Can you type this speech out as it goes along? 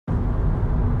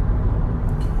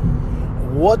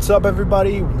What's up,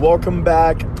 everybody? Welcome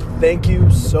back. Thank you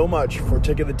so much for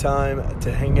taking the time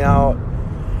to hang out.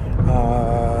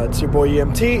 It's your boy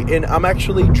EMT, and I'm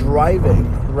actually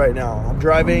driving right now. I'm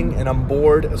driving and I'm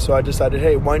bored, so I decided,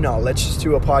 hey, why not? Let's just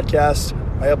do a podcast.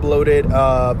 I uploaded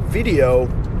a video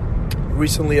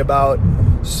recently about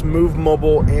Smooth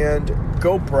Mobile and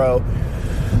GoPro.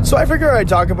 So I figure I'd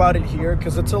talk about it here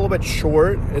because it's a little bit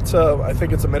short. I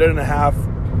think it's a minute and a half,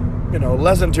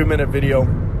 less than 2 minute video.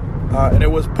 And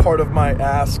it was part of my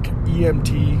Ask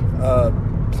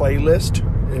EMT playlist,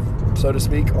 if so to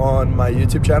speak, on my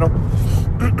YouTube channel.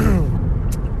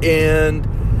 And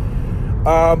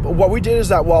what we did is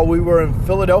that while we were in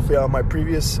Philadelphia on my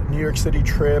previous New York City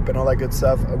trip and all that good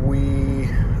stuff, we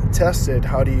tested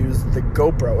how to use the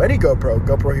GoPro. Any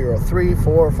GoPro Hero 3,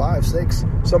 4, 5, 6,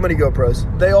 so many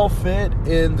GoPros. They all fit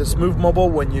in the Smooth Mobile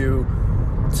when you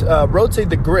rotate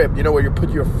the grip, where you put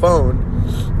your phone.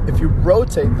 If you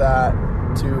rotate that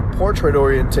to portrait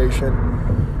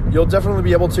orientation, you'll definitely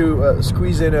be able to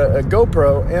squeeze in a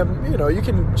GoPro, and you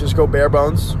can just go bare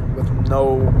bones with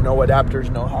no adapters,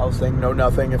 no housing, no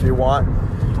nothing if you want.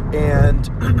 And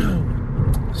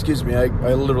excuse me, I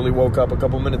literally woke up a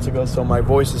couple minutes ago, so my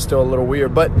voice is still a little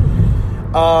weird, but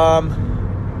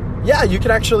yeah, you can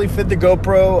actually fit the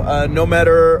GoPro no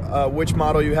matter which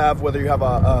model you have, whether you have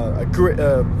a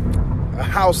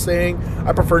housing.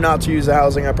 I prefer not to use a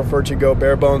housing. I prefer to go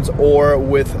bare bones or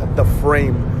with the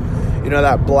frame.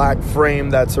 That black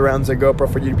frame that surrounds the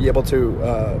GoPro for you to be able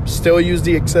to still use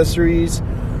the accessories,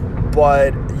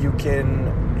 but you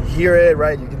can hear it,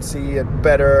 right? You can see it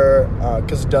better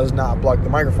because it does not block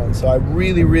the microphone. So I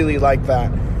really, really like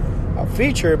that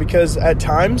feature because at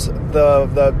times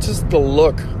just the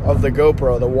look of the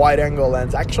GoPro, the wide angle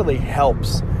lens, actually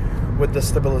helps with the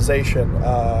stabilization.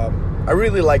 I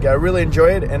really like it. I really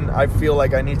enjoy it, and I feel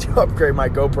like I need to upgrade my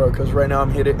GoPro because right now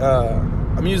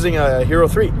I'm using a Hero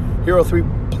 3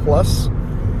 Plus,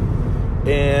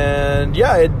 and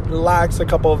yeah, it lacks a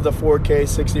couple of the 4K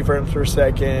 60 frames per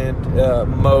second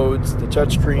modes, the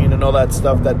touchscreen, and all that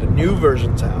stuff that the new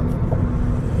versions have.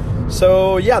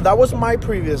 So yeah, that was my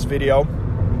previous video.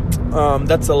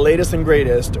 That's the latest and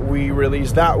greatest. We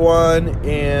released that one,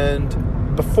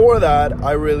 and before that,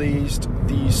 I released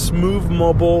the Smooth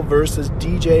Mobile versus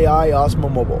DJI Osmo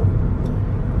Mobile.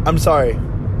 I'm sorry,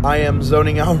 I am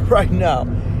zoning out right now.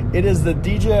 It is the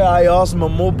DJI Osmo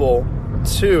Mobile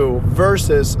 2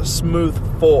 versus Smooth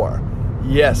 4.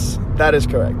 Yes, that is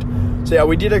correct. So yeah,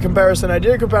 we did a comparison. I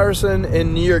did a comparison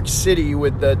in New York City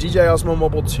with the DJI Osmo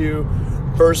Mobile 2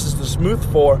 versus the Smooth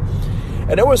 4.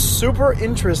 And it was super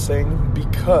interesting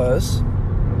because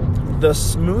the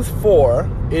Smooth 4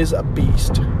 is a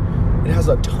beast. It has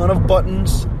a ton of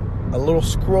buttons, a little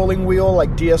scrolling wheel like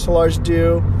DSLRs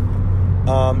do.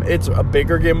 It's a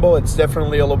bigger gimbal. It's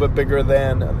definitely a little bit bigger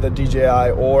than the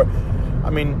DJI,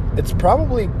 it's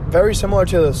probably very similar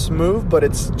to the Smooth, but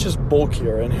it's just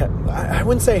bulkier. And I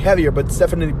wouldn't say heavier, but it's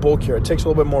definitely bulkier. It takes a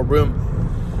little bit more room.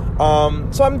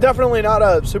 So I'm definitely not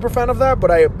a super fan of that, but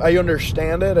I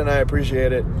understand it and I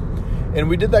appreciate it. And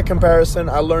we did that comparison.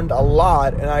 I learned a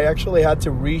lot, and I actually had to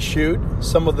reshoot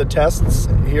some of the tests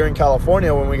here in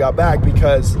California when we got back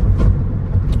because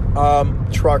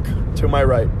truck to my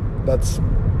right. That's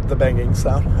the banging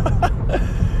sound.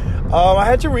 I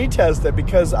had to retest it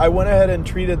because I went ahead and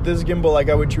treated this gimbal like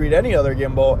I would treat any other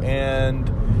gimbal,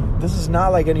 and this is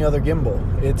not like any other gimbal.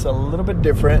 It's a little bit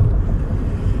different.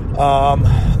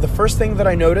 The first thing that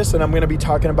I noticed, and I'm going to be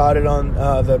talking about it on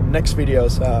the next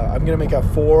videos, I'm going to make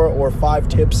 4 or 5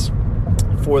 tips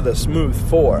for the Smooth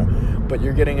 4, but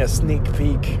you're getting a sneak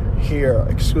peek here,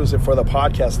 exclusive for the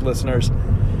podcast listeners,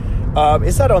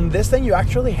 is that on this thing, you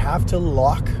actually have to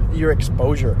lock your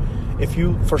exposure. If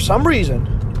you, for some reason,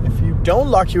 if you don't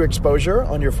lock your exposure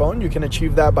on your phone, you can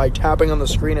achieve that by tapping on the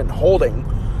screen and holding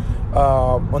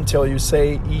until you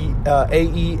say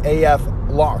AEAF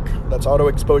lock. That's auto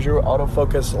exposure,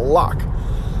 autofocus lock.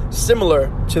 Similar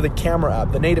to the camera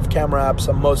app, the native camera apps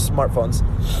on most smartphones.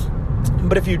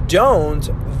 But if you don't,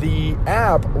 the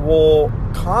app will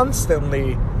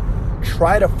constantly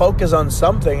try to focus on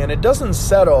something, and it doesn't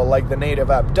settle like the native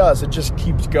app does. It just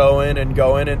keeps going and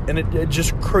going, and it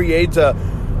just creates a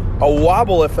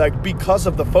wobble effect because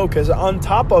of the focus, on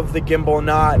top of the gimbal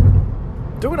not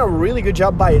doing a really good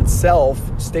job by itself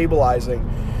stabilizing.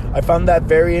 I found that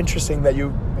very interesting that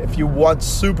if you want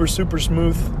super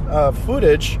smooth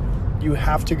footage, you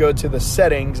have to go to the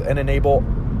settings and enable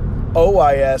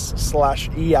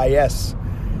OIS/EIS.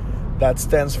 That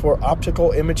stands for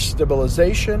Optical Image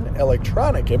Stabilization,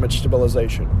 Electronic Image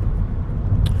Stabilization.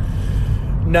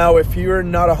 Now, if you're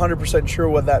not 100% sure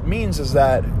what that means, is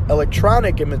that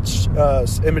electronic image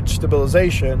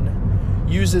stabilization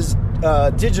uses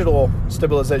digital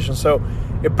stabilization. So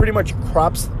it pretty much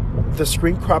crops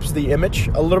the image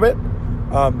a little bit,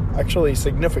 actually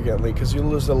significantly, because you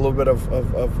lose a little bit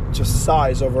of just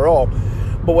size overall.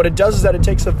 But what it does is that it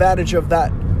takes advantage of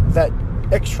that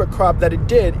extra crop that it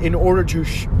did in order to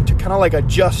kind of like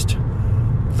adjust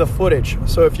the footage.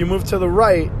 So if you move to the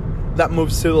right, that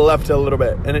moves to the left a little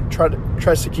bit, and it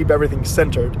tries to keep everything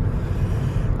centered.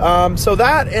 So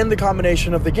that and the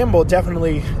combination of the gimbal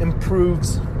definitely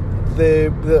improves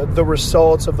the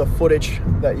results of the footage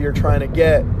that you're trying to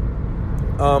get.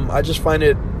 I just find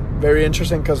it very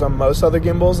interesting because on most other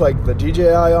gimbals, like the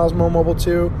DJI Osmo Mobile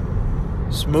 2,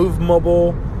 Smooth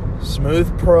Mobile,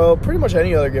 Smooth Pro, pretty much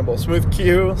any other gimbal, Smooth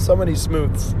Q, so many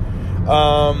smooths,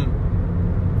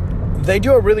 they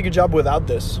do a really good job without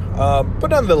this. But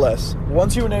nonetheless,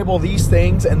 once you enable these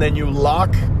things and then you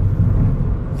lock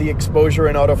the exposure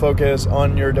and autofocus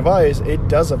on your device, it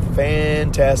does a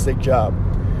fantastic job.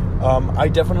 I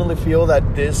definitely feel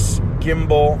that this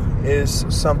gimbal is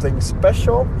something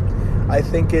special. I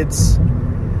think it's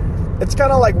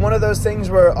kind of like one of those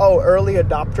things where, early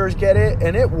adopters get it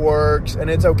and it works and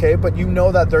it's okay, but you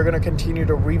know that they're going to continue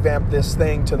to revamp this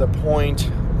thing to the point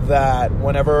that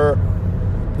whenever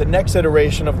the next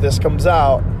iteration of this comes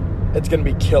out, it's going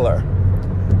to be killer.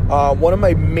 One of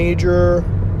my major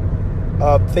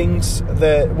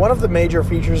one of the major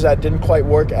features that didn't quite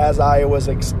work as I was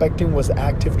expecting was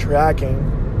active tracking.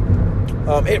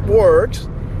 It works.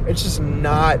 It's just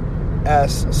not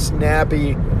as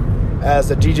snappy as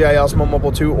the DJI Osmo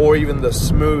Mobile 2 or even the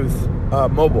Smooth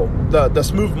Mobile. The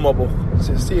Smooth Mobile.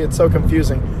 See, it's so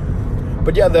confusing.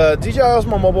 But yeah, the DJI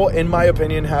Osmo Mobile, in my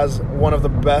opinion, has one of the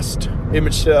best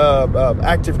image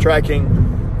active tracking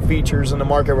features in the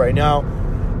market right now.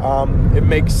 It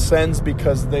makes sense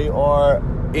because they are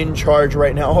in charge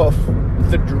right now of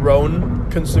the drone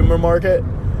consumer market.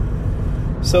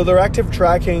 So their active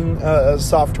tracking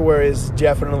software is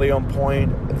definitely on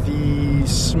point. The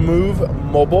Smooth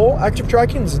Mobile active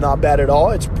tracking is not bad at all.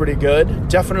 It's pretty good.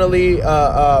 Definitely,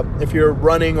 if you're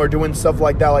running or doing stuff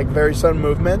like that, like very sudden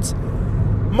movements,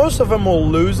 most of them will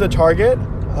lose the target.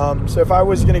 So if I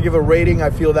was going to give a rating, I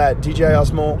feel that DJI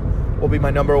Osmo will be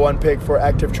my number one pick for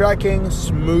active tracking,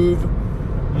 Smooth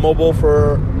Mobile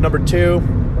for number 2,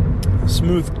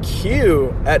 Smooth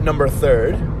Q at number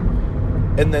 3rd,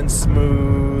 and then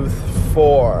Smooth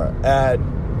 4 at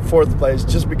 4th place,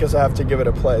 just because I have to give it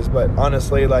a place. But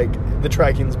honestly, like, the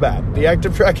tracking's bad. The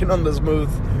active tracking on the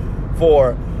Smooth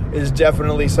 4 is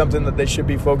definitely something that they should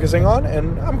be focusing on,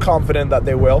 and I'm confident that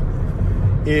they will.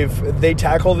 If they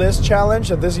tackle this challenge,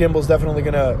 that this gimbal is definitely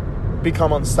going to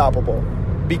become unstoppable,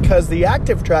 because the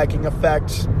active tracking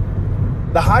affects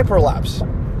the hyperlapse,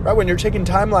 right? When you're taking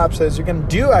time lapses, you can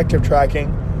do active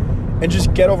tracking and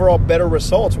just get overall better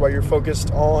results while you're focused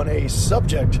on a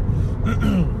subject.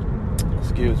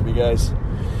 Excuse me, guys.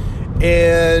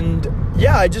 And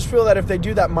yeah, I just feel that if they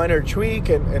do that minor tweak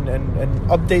and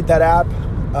update that app,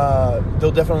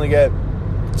 they'll definitely get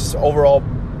just overall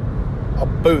a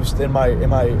boost in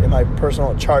my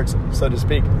personal charts, so to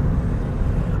speak.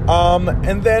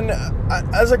 And then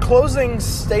as a closing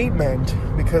statement,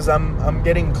 because I'm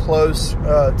getting close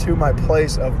to my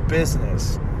place of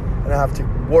business and I have to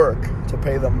work to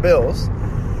pay them bills.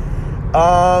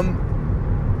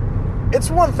 It's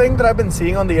one thing that I've been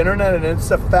seeing on the internet, and it's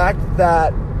the fact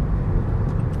that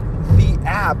the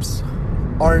apps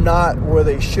are not where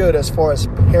they should as far as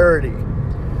parity.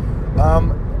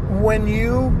 When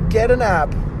you get an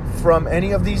app from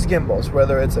any of these gimbals,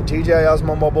 whether it's a DJI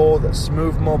Osmo Mobile, the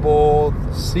Smooth Mobile,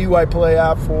 the CY Play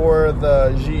app for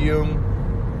the Zhiyun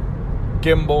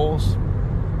gimbals,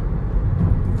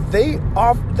 they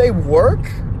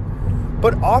work,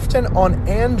 but often on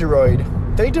Android,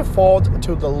 they default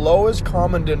to the lowest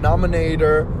common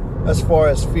denominator as far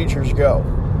as features go.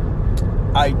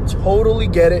 I totally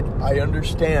get it. I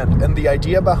understand. And the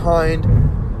idea behind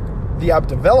the app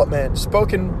development,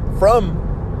 spoken from,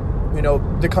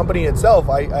 the company itself,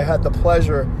 I had the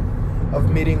pleasure of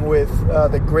meeting with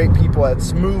the great people at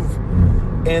Smooth,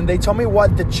 and they told me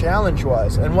what the challenge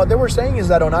was. And what they were saying is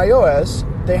that on iOS,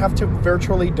 they have to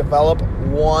virtually develop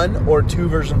 1 or 2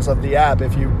 versions of the app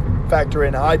if you factor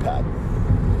in iPad.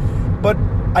 But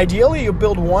ideally, you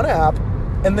build one app,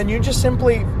 and then you just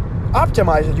simply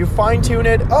optimize it. You fine-tune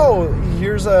it. Oh,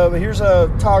 here's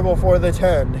a toggle for the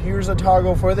 10. Here's a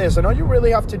toggle for this. And all you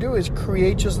really have to do is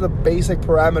create just the basic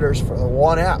parameters for the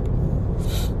one app.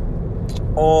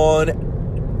 On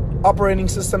operating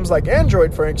systems like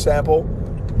Android, for example,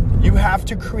 you have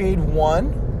to create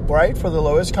one right, for the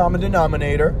lowest common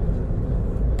denominator.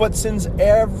 But since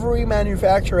every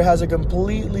manufacturer has a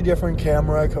completely different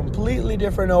camera, completely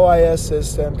different OIS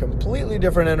system, completely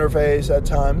different interface at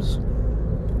times,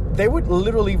 they would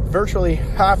literally virtually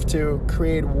have to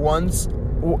create one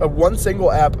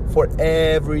single app for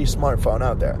every smartphone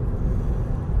out there.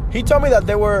 He told me that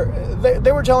they were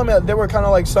telling me that there were kind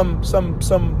of like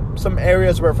some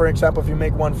areas where, for example, if you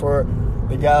make one for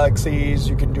the Galaxies,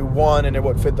 you can do one and it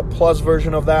would fit the Plus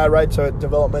version of that, right? So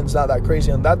development's not that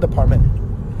crazy in that department.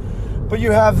 But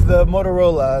you have the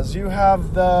Motorola's, you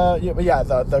have the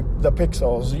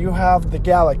Pixels, you have the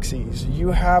Galaxies,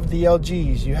 you have the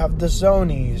LGs, you have the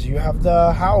Sonys, you have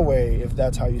the Huawei, if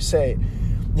that's how you say it.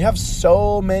 You have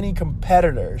so many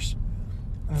competitors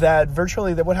that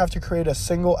virtually they would have to create a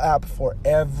single app for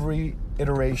every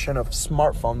iteration of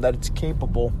smartphone that it's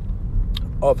capable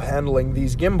of handling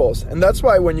these gimbals. And that's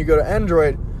why when you go to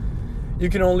Android, you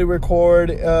can only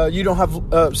record, you don't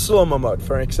have slow-mo mode,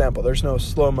 for example. There's no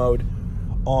slow mode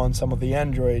on some of the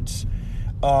Androids.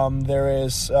 There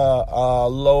is a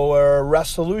lower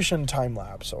resolution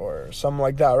time-lapse or something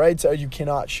like that, right? So you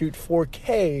cannot shoot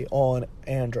 4K on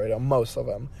Android, on most of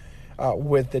them,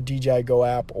 with the DJI Go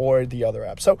app or the other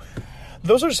app. So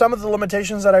those are some of the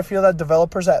limitations that I feel that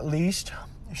developers at least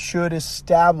should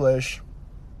establish.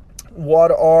 What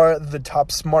are the top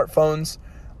smartphones?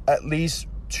 At least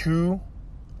 2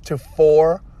 to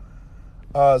 4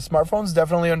 smartphones.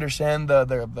 Definitely understand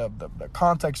the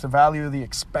context, the value, the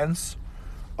expense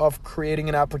of creating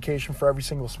an application for every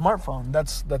single smartphone.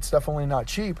 That's definitely not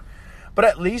cheap. But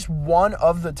at least one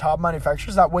of the top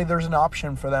manufacturers, that way there's an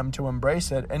option for them to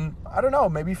embrace it. And I don't know,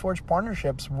 maybe forge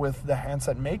partnerships with the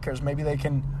handset makers. Maybe they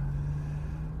can,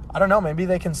 maybe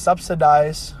they can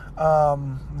subsidize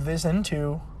this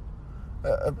into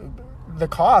the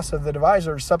cost of the device,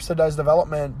 or subsidize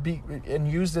development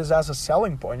and use this as a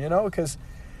selling point, because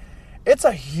it's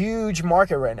a huge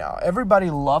market right now. Everybody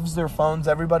loves their phones.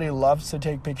 Everybody loves to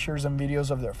take pictures and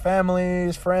videos of their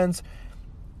families, friends.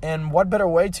 And what better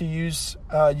way to use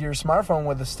your smartphone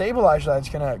with a stabilizer that's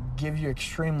going to give you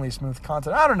extremely smooth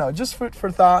content? I don't know, just food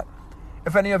for thought.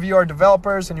 If any of you are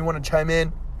developers and you want to chime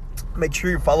in, make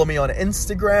sure you follow me on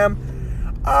Instagram.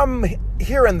 I'm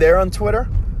here and there on Twitter,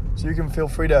 so you can feel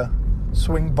free to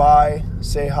swing by,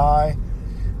 say hi.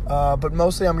 But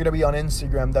mostly I'm going to be on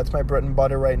Instagram. That's my bread and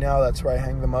butter right now. That's where I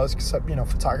hang the most, except,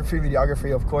 photography,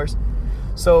 videography, of course.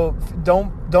 So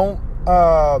don't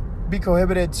be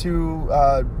prohibited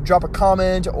to drop a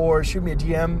comment or shoot me a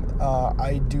DM.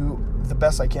 I do the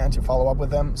best I can to follow up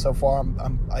with them. So far,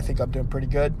 I think I'm doing pretty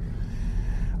good.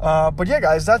 But yeah,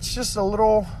 guys, that's just a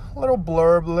little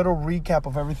blurb, a little recap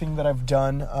of everything that I've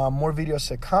done. More videos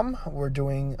to come. We're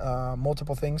doing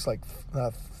multiple things, like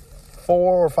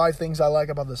 4 or 5 things I like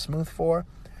about the Smooth 4.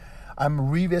 I'm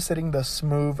revisiting the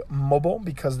Smooth Mobile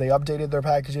because they updated their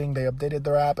packaging, they updated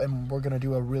their app, and we're going to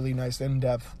do a really nice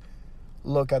in-depth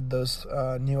look at those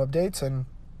new updates. And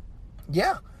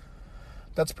yeah,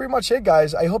 that's pretty much it,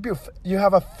 guys. I hope you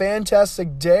have a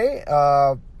fantastic day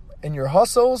in your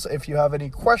hustles. If you have any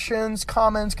questions,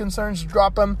 comments, concerns,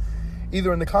 drop them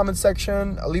either in the comment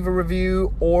section, leave a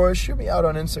review, or shoot me out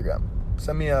on Instagram.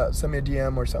 Send me a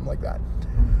DM or something like that.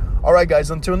 All right, guys,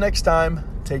 until next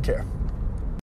time, take care.